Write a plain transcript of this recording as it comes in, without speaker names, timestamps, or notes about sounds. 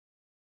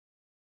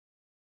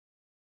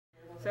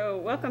So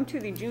welcome to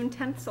the June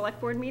 10th Select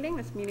Board meeting.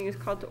 This meeting is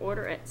called to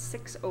order at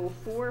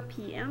 6:04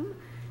 p.m.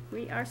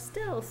 We are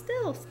still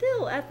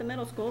at the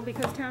middle school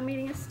because town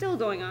meeting is still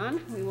going on.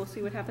 We will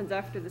see what happens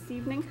after this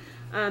evening.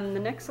 The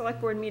next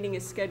Select Board meeting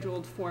is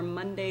scheduled for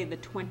Monday the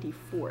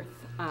 24th.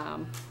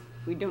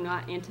 We do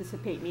not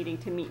anticipate needing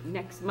to meet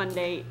next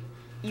Monday,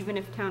 even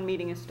if town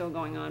meeting is still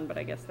going on, but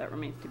I guess that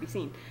remains to be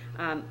seen.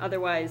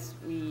 Otherwise,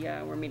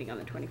 we're meeting on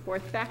the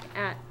 24th back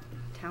at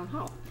Town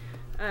Hall.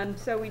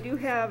 So we do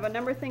have a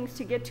number of things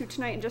to get to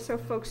tonight, and just so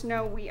folks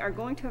know, we are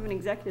going to have an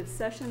executive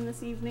session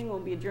this evening. We'll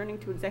be adjourning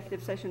to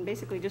executive session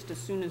basically just as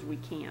soon as we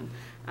can,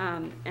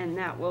 and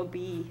that will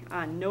be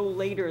no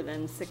later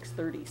than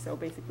 6:30. So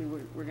basically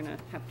we're going to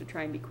have to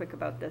try and be quick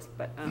about this,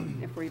 but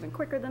if we're even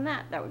quicker than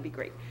that, that would be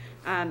great.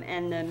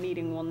 And the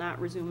meeting will not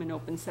resume in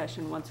open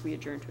session once we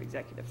adjourn to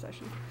executive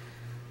session.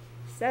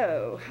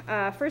 So,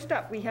 first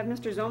up, we have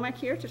Mr. Zomek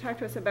here to talk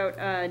to us about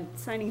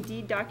signing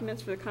deed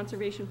documents for the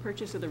conservation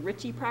purchase of the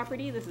Ritchie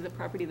property. This is a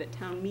property that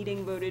town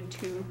meeting voted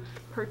to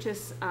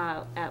purchase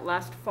at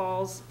last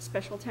fall's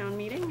special town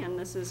meeting, and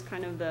this is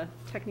kind of the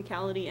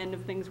technicality end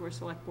of things where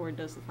select board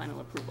does the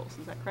final approvals.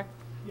 Is that correct?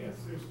 Yes,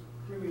 there's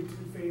really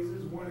two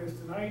phases. One is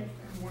tonight,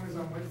 and one is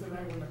on Wednesday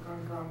night when the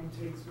Concom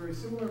takes very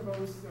similar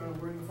votes.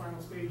 We're in the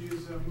final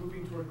stages of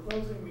moving toward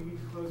closing. We need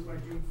to close by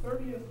June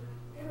 30th.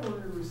 In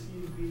order to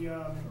receive the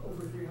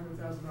over $300,000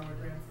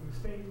 grant from the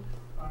state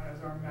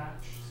as our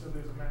match. So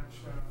there's a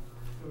match that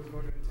was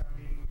voted at town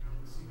meeting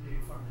with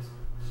CPA funds.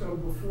 So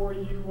before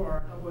you are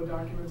a couple of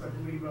documents. I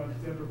believe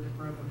Deborah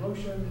prepared the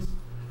motions.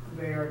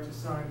 They are to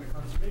sign the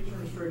conservation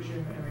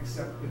restriction and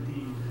accept the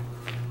deed.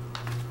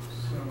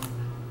 So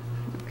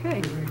okay.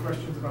 If there's any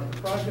questions about the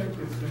project,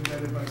 it's been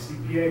vetted by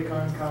CPA,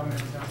 Concom,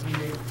 and town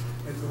meeting.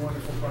 It's a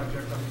wonderful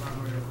project. I'm not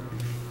aware of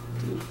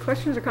it.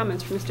 Questions or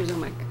comments from Mr.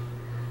 Zomek?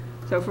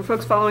 So for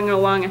folks following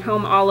along at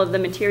home, all of the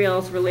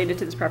materials related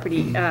to this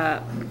property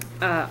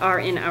are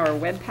in our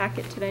web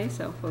packet today,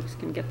 so folks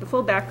can get the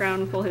full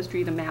background, full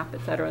history, the map,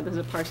 etc. There's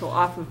a parcel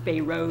off of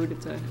Bay Road.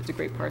 It's a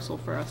great parcel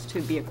for us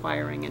to be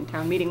acquiring, and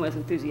town meeting was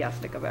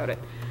enthusiastic about it.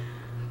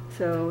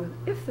 So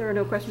if there are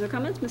no questions or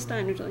comments, Ms.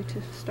 Stein, would you like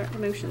to start the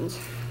motions?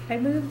 I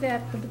move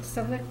that the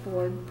Select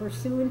Board,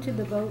 pursuant to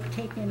the vote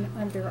taken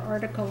under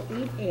Article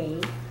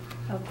 8A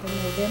of the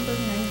November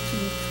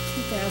 19th,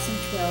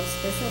 2012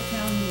 special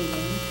town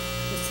meeting,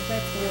 the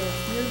Select Board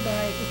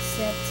hereby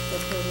accepts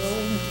the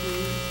foregoing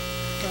deed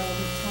from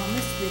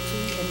Thomas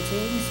Ritchie and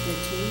James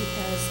Ritchie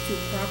as to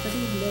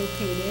property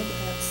located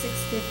at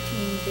 615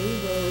 Bay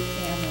Road,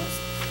 Amherst,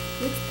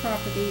 which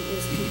property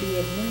is to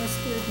be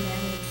administered,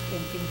 managed, and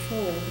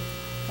controlled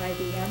by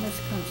the Amherst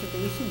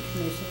Conservation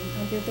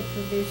Commission under the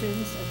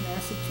provisions of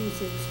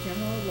Massachusetts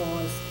General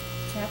Laws,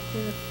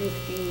 Chapter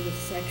 50,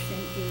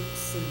 Section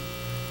 8C.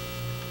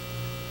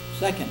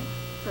 Second.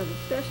 Further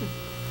discussion.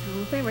 All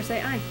in favor,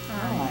 say aye.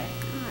 Aye.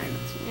 Aye,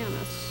 that's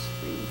unanimous.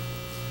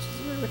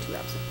 3-0 with 2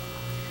 absent.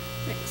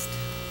 Next.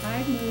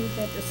 I move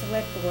that the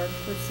Select Board,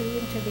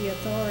 pursuant to the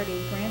authority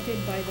granted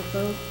by the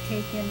vote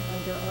taken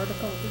under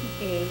Article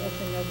 8A of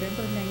the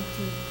November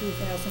 19th,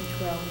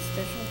 2012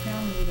 special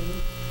town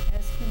meeting,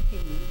 as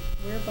continued,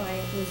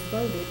 whereby it was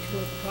voted to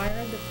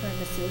acquire the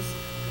premises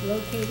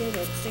located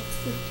at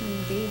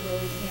 615 Bay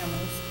Road,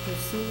 Amherst,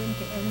 pursuant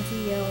to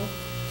MGL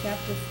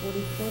Chapter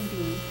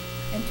 44B,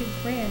 and to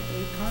grant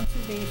a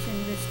conservation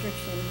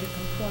restriction to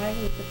comply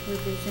with the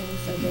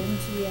provisions of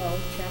MGL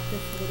Chapter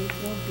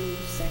 44B,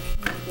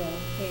 Section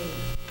 12A.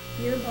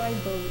 Hereby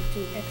vote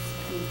to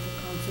execute the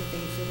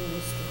conservation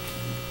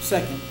restriction.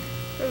 Second.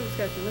 Further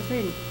discussion. Ms.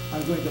 Hayden.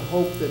 I'm going to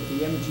hope that the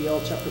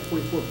MGL Chapter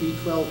 44B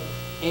 12A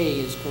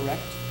is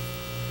correct.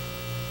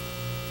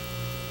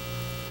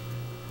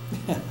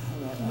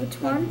 Which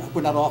one?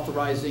 We're not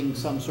authorizing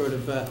some sort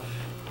of, I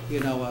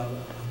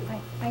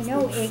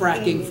know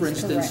fracking, for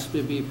instance, correct.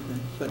 to be,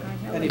 but I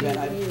know anyway,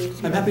 8A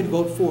is I'm happy to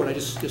vote for it. I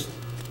just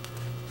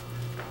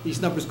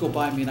these numbers go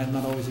by me, and I'm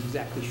not always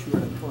exactly sure.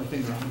 I'm pulling my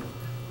finger on it.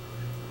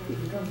 The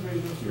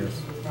conservation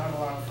restriction does not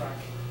allow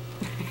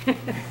fracking.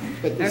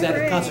 But is that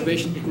a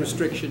conservation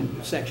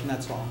restriction section?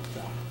 That's all.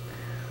 So.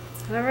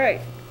 All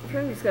right.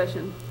 Further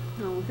discussion.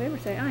 All in favor,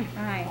 say aye.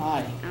 Aye.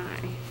 Aye.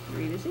 Aye.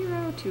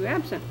 3-0, 2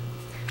 absent.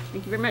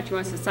 Thank you very much. You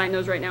want us to sign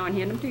those right now and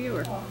hand them to you,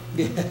 or Or right after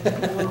the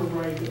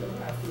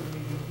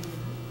meeting.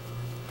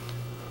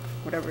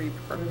 whatever you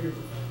prefer? Whatever you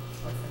prefer.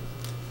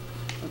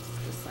 Let's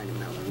just sign them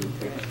now. Then.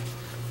 Okay.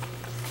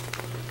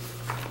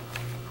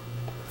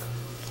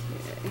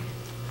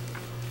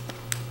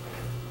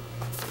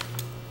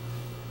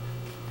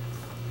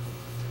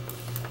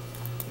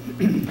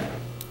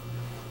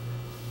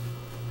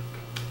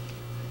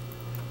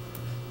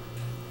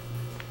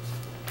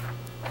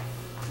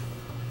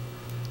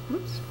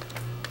 Oops.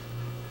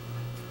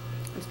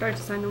 I started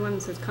to sign the one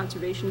that says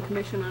Conservation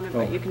Commission on it,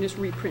 but you can just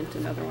reprint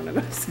another one of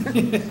those.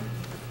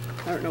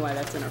 I don't know why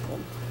that's in our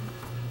folder.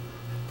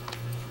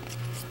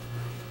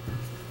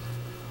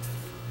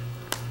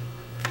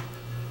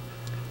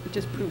 It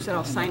just proves that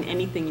I'll sign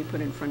anything you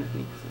put in front of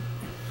me. So.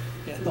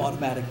 Yeah,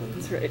 automatically.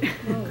 That's right.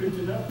 Good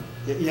to know.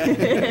 Yeah.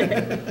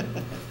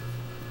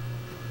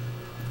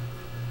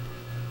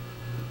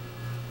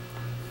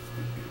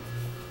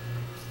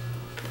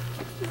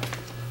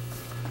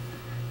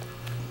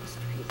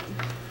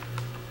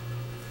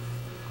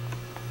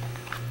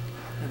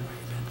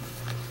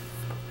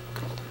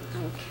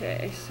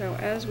 Okay, so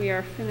as we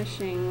are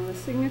finishing the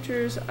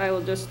signatures, I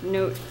will just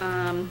note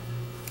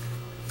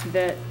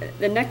that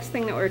the next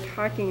thing that we're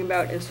talking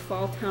about is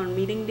fall town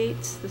meeting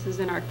dates. This is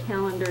in our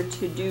calendar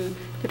to do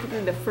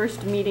typically the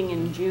first meeting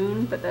in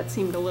June, but that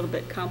seemed a little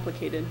bit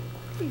complicated.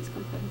 Please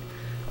come forward.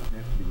 They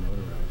have to be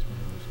notarized.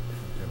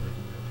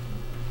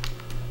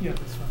 Yeah,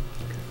 that's fine.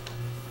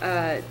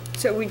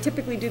 So we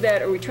typically do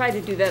that, or we try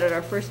to do that at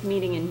our first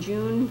meeting in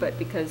June, but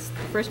because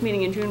the first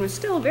meeting in June was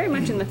still very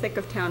much in the thick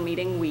of town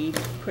meeting, we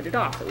put it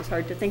off. It was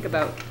hard to think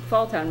about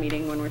fall town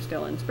meeting when we're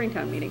still in spring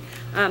town meeting.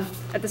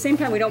 At the same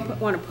time, we don't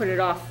want to put it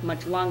off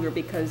much longer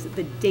because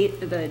the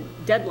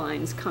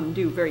deadlines come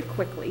due very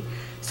quickly.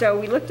 So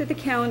we looked at the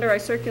calendar. I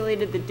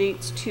circulated the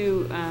dates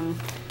to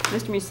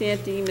Mr.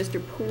 Musanti, Mr.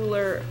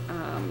 Pooler,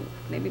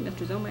 maybe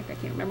Mr. Zomek, I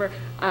can't remember,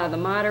 the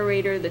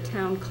moderator, the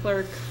town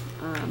clerk,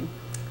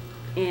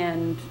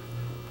 and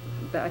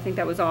I think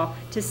that was all,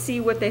 to see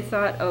what they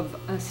thought of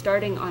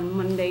starting on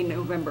Monday,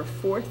 November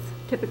 4th.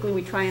 Typically,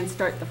 we try and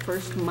start the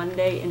first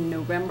Monday in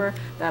November.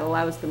 That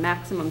allows the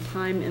maximum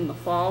time in the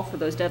fall for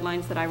those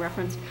deadlines that I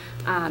referenced,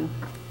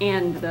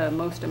 and the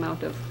most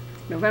amount of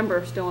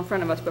November still in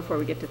front of us before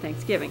we get to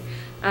Thanksgiving.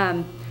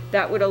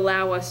 That would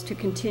allow us to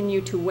continue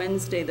to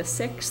Wednesday the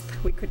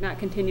 6th. We could not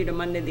continue to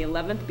Monday the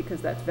 11th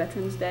because that's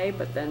Veterans Day,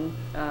 but then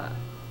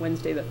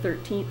Wednesday the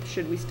 13th,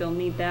 should we still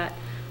need that,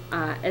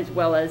 as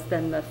well as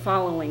then the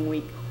following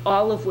week,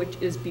 all of which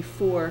is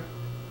before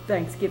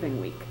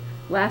Thanksgiving week.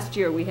 Last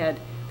year we had,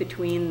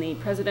 between the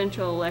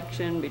presidential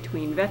election,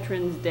 between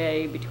Veterans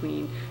Day,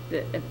 between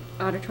the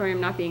auditorium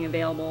not being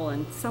available,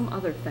 and some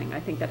other thing I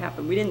think that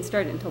happened. We didn't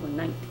start it until the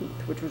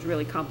 19th, which was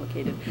really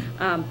complicated.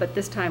 But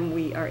this time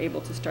we are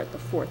able to start the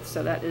 4th,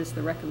 so that is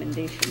the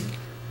recommendation.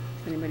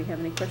 Does anybody have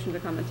any questions or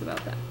comments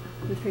about that?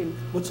 Ms. Reed?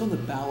 What's on the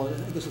ballot?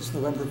 I guess it's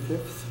November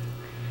 5th.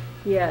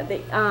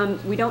 Yeah,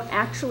 we don't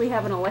actually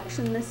have an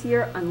election this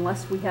year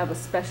unless we have a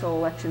special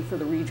election for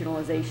the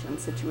regionalization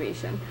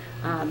situation.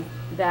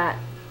 That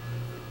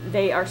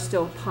they are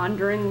still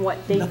pondering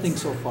what dates. Nothing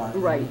so far.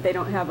 Right. They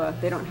don't have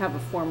a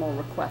formal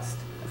request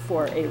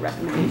for a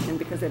recommendation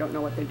because they don't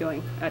know what they're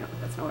doing.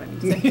 That's not what I mean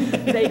to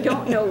say. They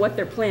don't know what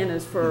their plan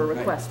is for a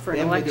request for an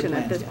election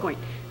at this point.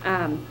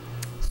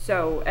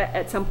 So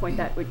at some point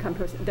that would come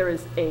to us. There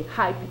is a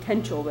high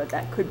potential that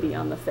that could be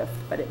on the 5th,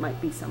 but it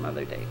might be some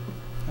other date.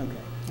 Okay,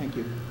 thank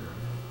you.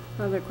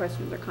 Other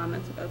questions or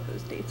comments about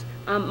those dates?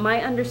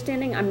 My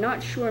understanding, I'm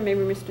not sure,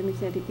 maybe Mr.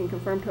 Musanti can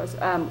confirm to us,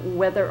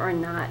 whether or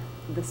not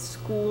the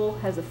school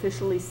has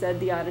officially said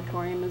the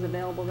auditorium is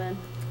available then?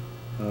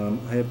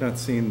 I have not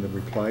seen the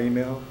reply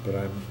email, but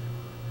I'm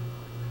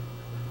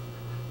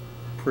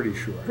pretty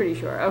sure. Pretty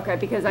sure, okay,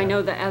 because I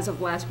know that as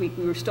of last week,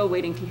 we were still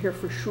waiting to hear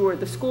for sure.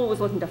 The school was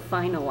looking to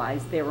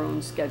finalize their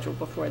own schedule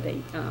before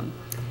they,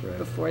 Right.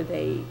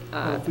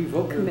 Well, if we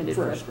vote committed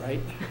first, for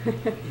it.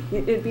 right?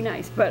 It'd be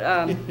nice,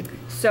 but,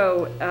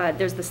 so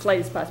there's the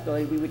slightest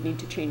possibility we would need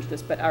to change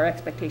this, but our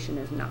expectation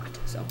is not,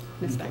 so,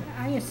 Ms. Stein.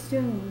 I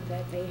assume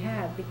that they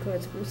have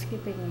because we're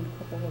skipping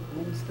a couple of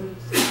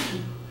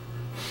Wednesdays.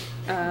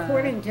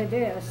 According to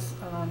this,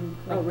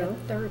 like really?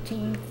 the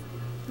 13th,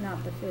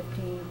 not the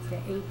 15th, the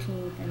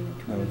 18th, and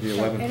the 20th. No, the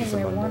 11th is a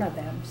Anyway, one Monday. of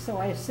them. So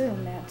I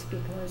assume that's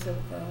because of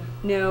the,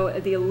 No,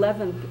 the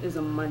 11th is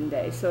a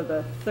Monday, so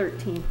the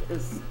 13th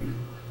is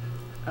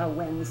a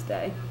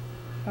Wednesday.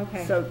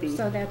 okay, So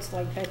so the- that's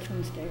like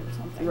Veterans Day or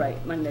something.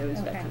 Right, Monday was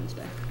Okay. Veterans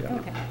Day. Yeah.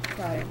 Okay,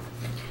 got it.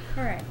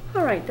 All right.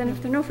 All right, then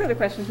if there are no further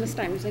questions, Ms.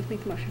 Stein, would you like to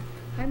make the motion?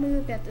 I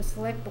move that the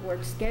Select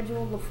Board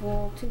schedule the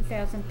fall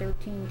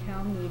 2013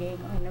 town meeting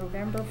on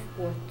November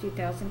 4th,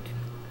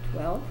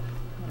 2012.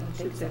 I don't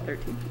think Should say so.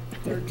 13th.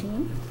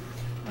 13,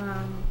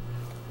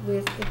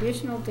 with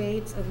additional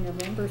dates of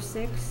November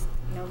 6th,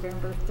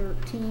 November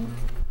 13th,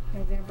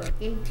 November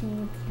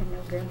 18th, and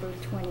November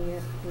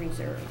 20th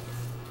reserved.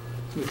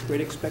 With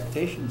great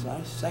expectations,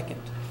 I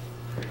second.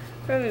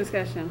 Further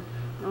discussion?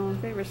 All in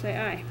favor, say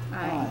aye.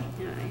 Aye.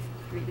 Aye.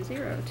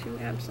 3-0, 2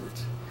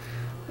 absent.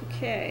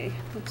 Okay,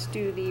 let's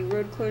do the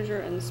road closure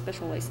and the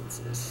special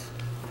licenses.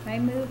 I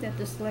move that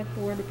the Select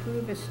Board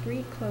approve a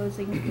street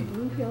closing for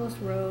Blue Hills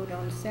Road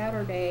on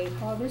Saturday,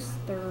 August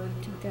 3rd,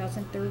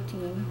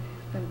 2013,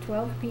 from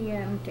 12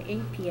 p.m. to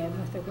 8 p.m.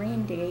 with a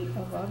rain date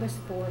of August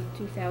 4th,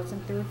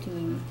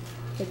 2013,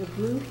 for the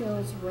Blue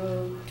Hills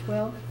Road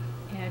 12th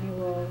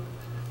Annual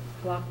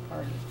Block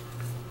Party.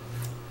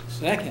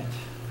 Second.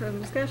 Further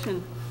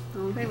discussion?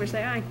 All in favor,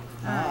 say aye.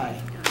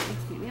 Aye.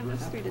 It's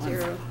unanimous,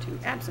 3-0, 2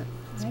 absent.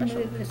 I Special.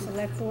 move the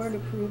Select Board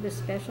approve a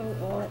special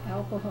all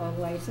alcohol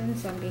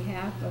license on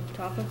behalf of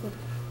Topical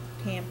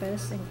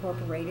Campus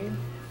Incorporated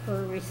for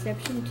a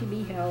reception to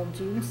be held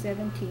June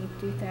 17,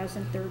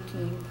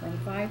 2013, from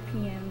 5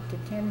 p.m. to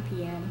 10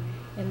 p.m.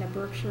 in the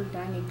Berkshire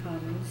Dining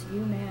Commons,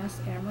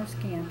 UMass Amherst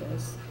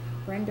campus.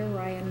 Brenda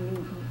Ryan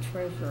Newton,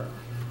 Treasurer.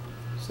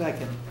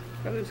 Second.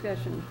 Further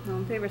discussion? All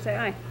in favor, say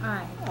aye.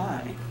 Aye.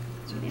 Aye.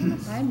 It's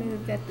unanimous. I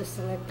move that the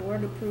Select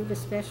Board approve a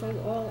special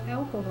all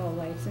alcohol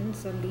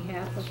license on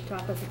behalf of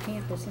Topical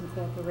Campus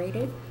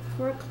Incorporated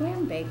for a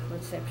clam bake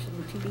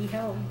reception to be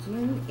held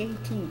June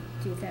 18,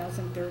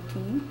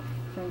 2013,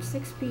 from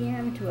 6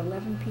 p.m. to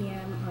 11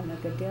 p.m. on the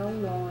Goodell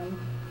lawn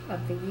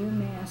of the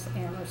UMass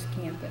Amherst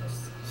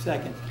campus.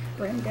 Second.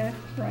 Brenda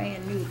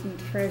Ryan Newton,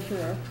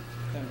 treasurer.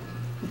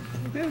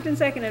 Moved and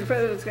seconded,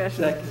 further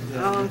discussion. Second,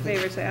 yeah. All in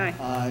favor, say aye.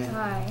 Aye.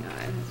 Aye. Aye,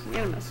 that's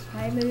unanimous.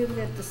 I move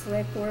that the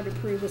select board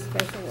approve a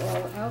special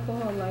all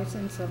alcohol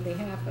license on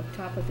behalf of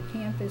Top of the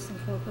Campus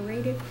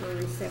Incorporated for a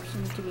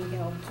reception to be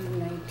held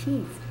June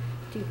 19th,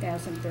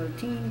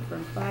 2013,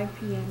 from 5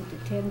 p.m.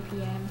 to 10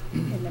 p.m.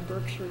 in the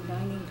Berkshire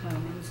Dining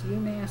Commons,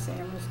 UMass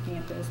Amherst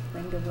campus.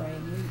 Brenda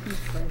Ryan Newton,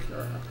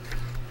 treasurer.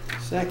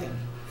 Second.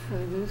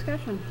 Further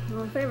discussion.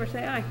 All in favor,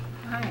 say aye.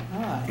 Aye.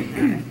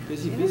 Aye.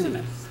 Busy, busy.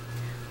 Unanimous.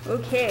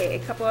 Okay, a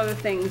couple other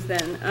things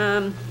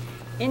then.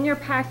 In your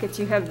packets,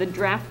 you have the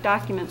draft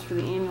documents for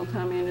the annual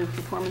town manager's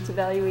performance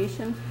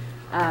evaluation.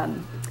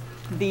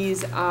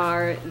 These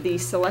are the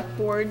select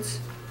board's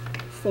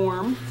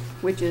form,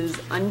 which is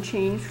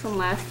unchanged from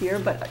last year,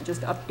 but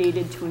just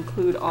updated to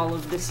include all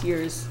of this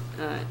year's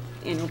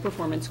annual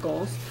performance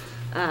goals.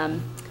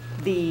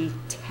 The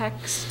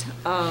text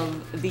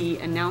of the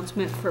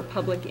announcement for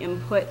public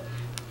input,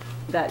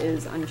 that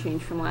is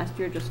unchanged from last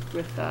year, just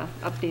with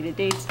updated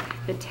dates.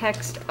 The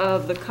text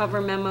of the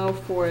cover memo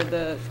for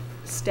the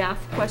staff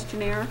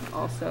questionnaire,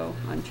 also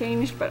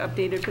unchanged, but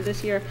updated for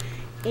this year.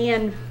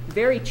 And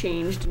very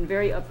changed and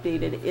very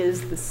updated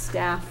is the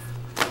staff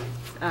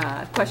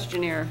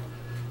questionnaire,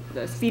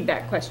 the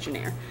feedback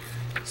questionnaire.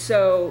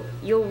 So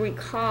you'll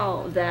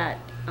recall that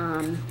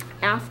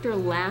after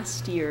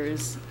last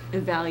year's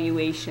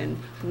evaluation,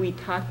 we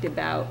talked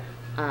about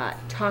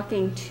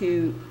talking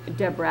to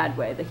Deb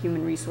Radway, the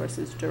Human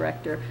Resources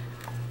Director,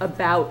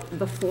 about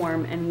the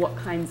form and what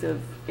kinds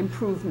of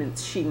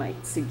improvements she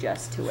might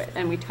suggest to it.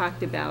 And we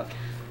talked about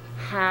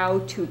how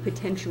to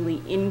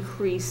potentially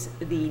increase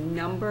the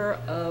number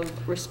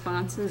of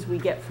responses we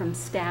get from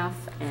staff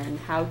and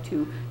how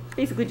to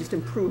basically just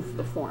improve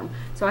the form.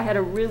 So I had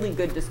a really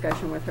good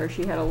discussion with her.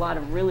 She had a lot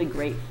of really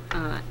great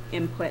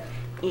input,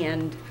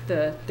 and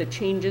the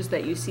changes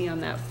that you see on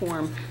that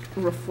form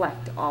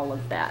reflect all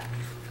of that.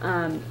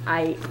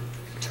 I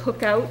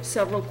took out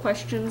several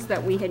questions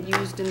that we had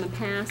used in the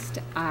past.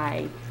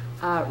 I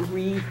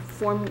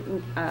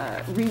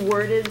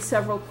reworded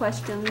several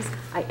questions.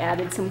 I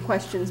added some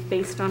questions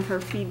based on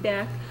her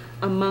feedback.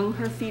 Among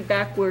her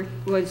feedback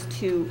was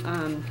to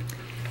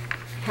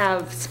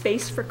have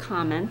space for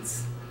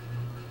comments,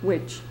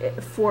 which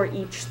for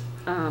each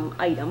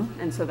item,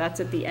 and so that's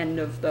at the end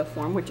of the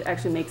form, which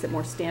actually makes it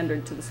more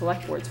standard to the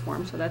select board's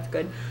form, so that's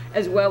good,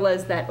 as well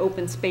as that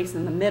open space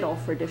in the middle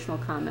for additional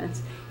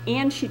comments.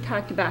 And she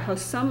talked about how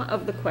some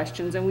of the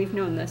questions, and we've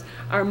known this,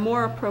 are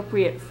more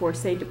appropriate for,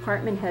 say,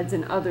 department heads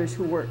and others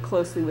who work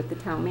closely with the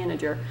town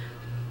manager.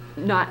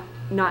 Not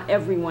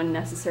everyone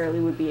necessarily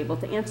would be able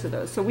to answer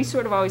those. So we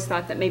sort of always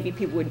thought that maybe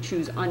people would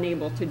choose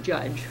unable to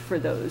judge for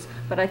those.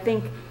 But I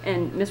think,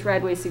 and Ms.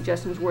 Radway's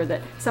suggestions were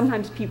that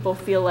sometimes people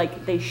feel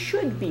like they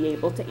should be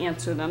able to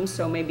answer them,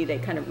 so maybe they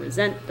kind of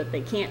resent that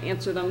they can't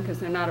answer them because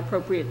they're not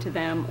appropriate to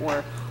them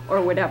or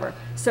whatever.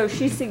 So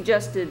she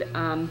suggested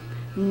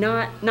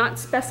not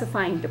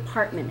specifying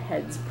department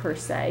heads per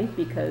se,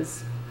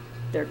 because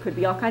there could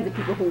be all kinds of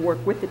people who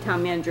work with the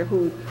town manager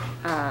who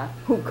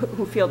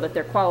feel that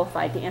they're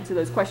qualified to answer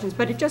those questions,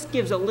 but it just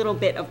gives a little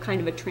bit of kind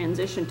of a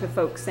transition to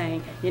folks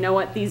saying, you know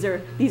what, these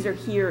are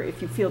here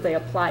if you feel they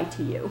apply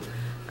to you.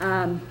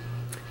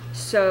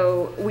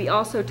 So we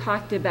also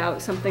talked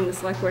about something the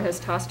select board has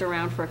tossed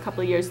around for a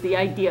couple of years, the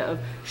idea of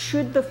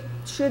should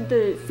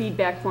the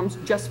feedback forms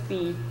just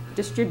be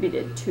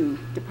distributed to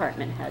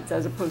department heads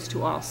as opposed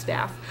to all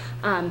staff.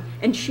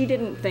 And she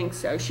didn't think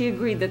so. She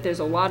agreed that there's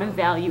a lot of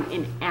value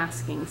in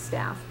asking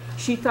staff.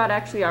 She thought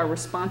actually our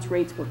response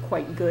rates were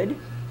quite good,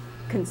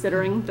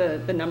 considering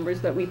the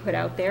numbers that we put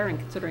out there and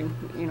considering,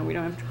 you know, we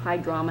don't have high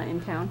drama in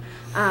town.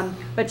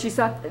 But she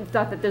thought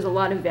that there's a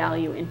lot of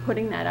value in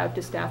putting that out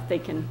to staff. They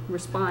can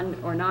respond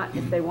or not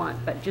if they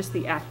want, but just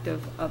the act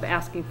of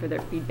asking for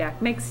their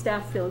feedback makes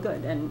staff feel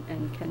good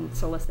and can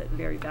solicit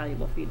very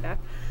valuable feedback.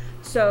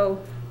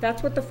 So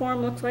that's what the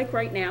form looks like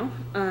right now.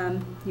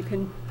 You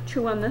can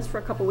chew on this for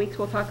a couple weeks.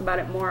 We'll talk about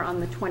it more on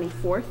the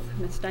 24th.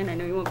 Ms. Stein, I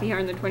know you won't be here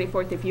on the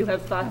 24th. If you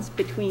have thoughts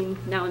between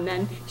now and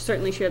then,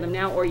 certainly share them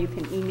now, or you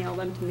can email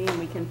them to me and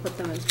we can put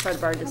them as part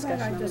of our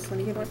discussion on the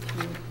 24th.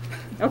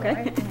 Okay. Okay.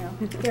 Right now.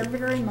 They're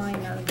very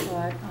minor,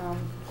 but,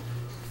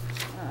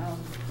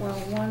 well,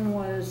 one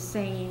was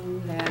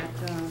saying that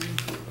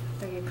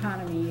the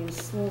economy is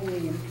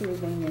slowly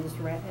improving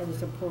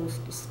as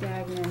opposed to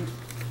stagnant.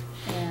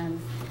 And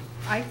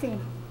I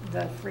think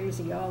the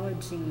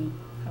phraseology,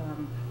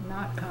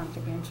 not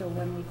confidential,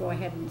 when we go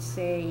ahead and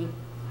say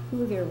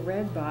who they're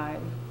read by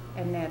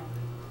and that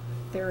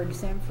they're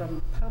exempt from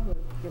public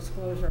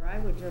disclosure, I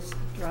would just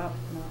drop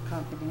not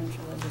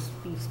confidential and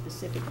just be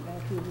specific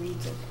about who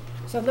reads it.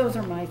 So those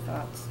are my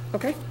thoughts.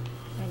 Okay.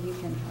 And you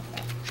can have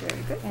that.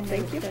 Very good. And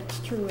thank you. That's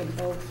true in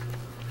both.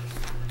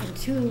 In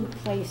two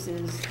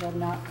places, the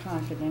not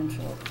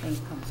confidential thing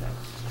comes out.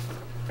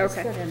 It's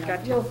Okay, good enough.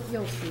 gotcha.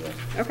 You'll see it.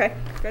 Okay,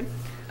 good.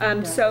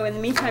 So in the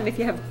meantime, if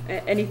you have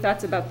any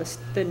thoughts about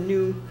the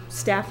new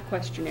staff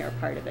questionnaire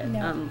part of it,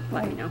 No,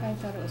 let me know. I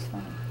thought it was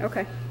funny.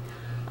 Okay.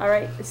 All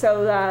right,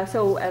 so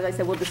as I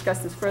said, we'll discuss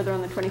this further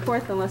on the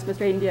 24th, unless, Mr.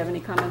 Hayden, do you have any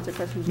comments or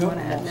questions you No, want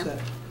to I'm add all now?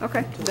 set.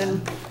 Okay,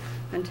 Until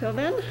until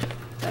then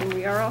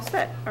we are all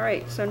set. All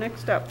right, so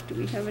next up, do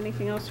we have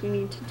anything else we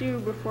need to do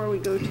before we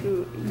go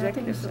to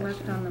executive Nothing's left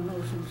session? on the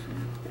motion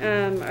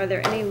sheet. Are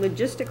there any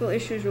logistical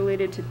issues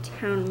related to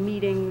town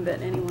meeting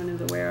that anyone is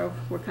aware of?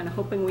 We're kind of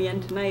hoping we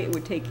end tonight. It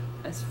would take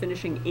us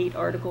finishing 8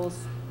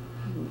 articles.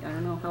 I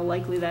don't know how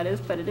likely that is,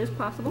 but it is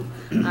possible.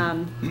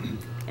 I'm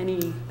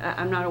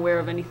not aware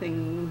of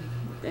anything,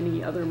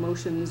 any other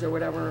motions or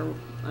whatever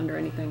under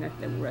anything. I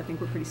think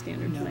we're pretty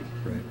standard No. tonight.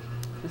 Right.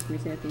 Mr.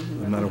 Musanti?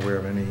 I'm not aware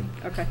of any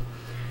Okay.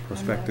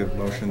 prospective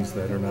motions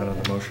that are not on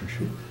the motion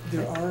sheet.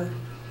 There are,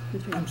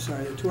 I'm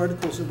sorry, there are 2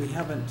 articles that we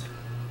haven't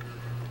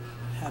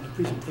had a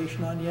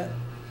presentation on yet,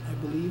 I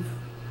believe.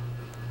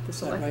 The Is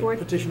that select right? board?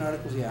 Petition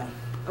articles, yeah,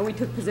 Oh, we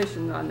took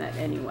position on that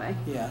anyway.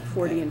 yeah.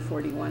 40 okay. and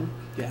 41.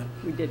 Yeah,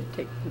 We did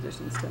take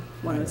positions to,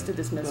 one was to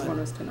dismiss, Right. one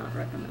was to not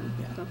recommend.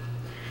 Yeah. So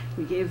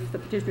we gave the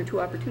petitioner 2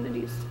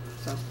 opportunities,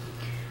 so.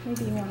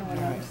 Maybe you want to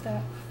announce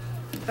that?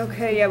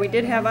 Okay, yeah, we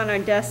did have on our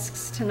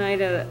desks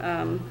tonight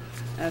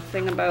a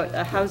thing about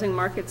a housing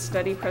market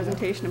study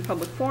presentation in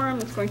public forum.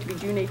 It's going to be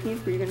June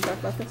 18th. Were you going to talk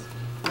about this?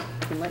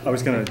 can let you. I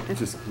was gonna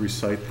just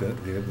recite the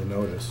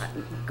notice.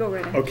 Go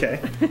right ahead. Okay.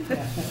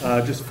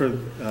 Just for,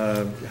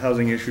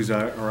 housing issues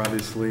are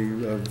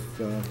obviously of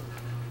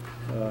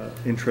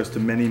interest to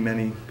many,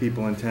 many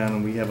people in town,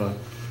 and we have a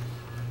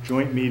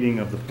joint meeting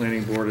of the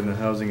Planning Board and the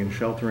Housing and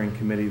Sheltering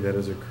Committee that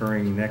is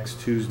occurring next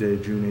Tuesday,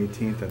 June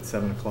 18th at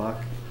 7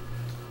 o'clock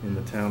in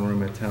the town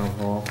room at Town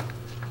Hall.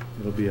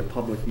 It'll be a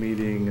public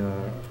meeting.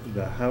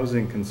 The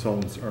housing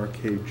consultants,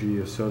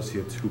 RKG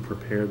Associates, who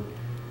prepared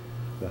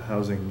the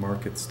housing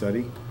market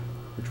study,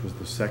 which was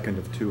the second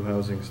of 2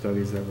 housing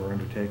studies that were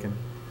undertaken,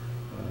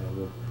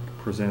 will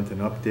present an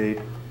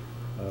update,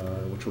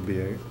 which will be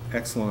an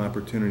excellent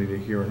opportunity to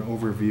hear an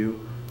overview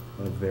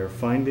of their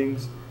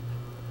findings.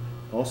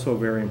 Also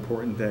very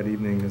important that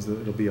evening is that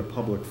it'll be a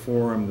public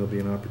forum. There'll be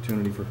an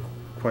opportunity for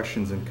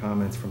questions and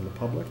comments from the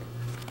public.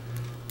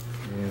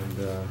 And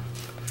I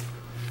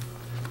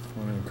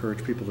want to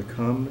encourage people to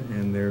come,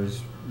 and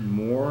there's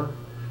more.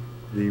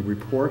 The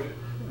report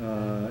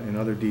and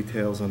other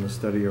details on the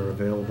study are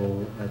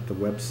available at the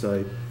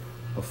website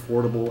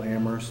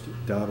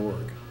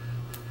affordableamherst.org.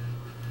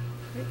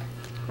 Great.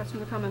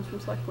 Questions or comments from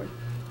Select Board?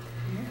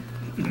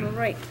 All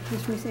right,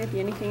 Mr. Musanti,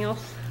 anything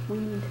else we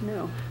need to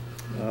know?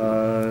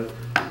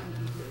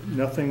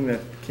 Nothing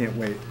that can't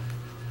wait.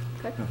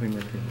 Okay. Nothing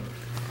that can't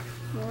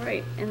wait. All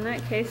right, in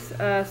that case,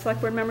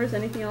 Select Board members,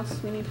 anything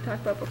else we need to talk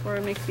about before I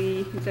make the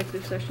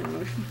executive session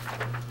motion?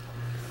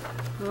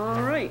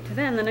 All right,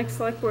 then the next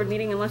Select Board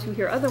meeting, unless you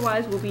hear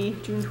otherwise, will be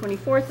June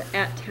 24th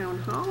at Town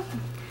Hall.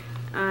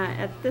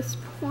 At this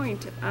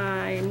point,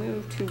 I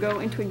move to go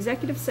into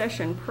executive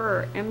session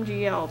per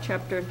MGL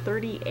Chapter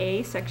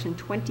 30A, Section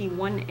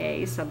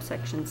 21A,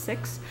 subsection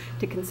 6,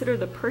 to consider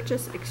the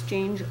purchase,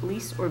 exchange,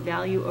 lease, or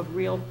value of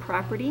real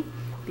property,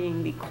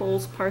 being the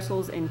Coles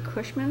parcels in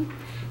Cushman,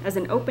 as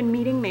an open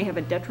meeting may have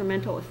a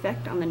detrimental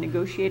effect on the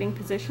negotiating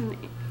position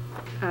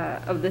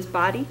of this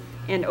body,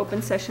 and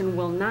open session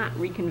will not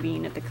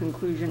reconvene at the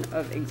conclusion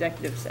of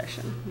executive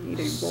session. We need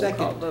a roll call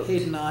Second, vote.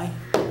 Hayden, aye.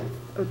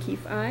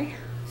 O'Keefe, aye.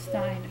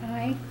 Stein,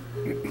 aye.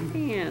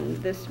 And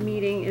this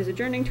meeting is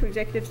adjourning to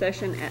executive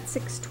session at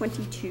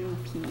 6:22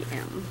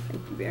 p.m.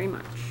 Thank you very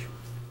much.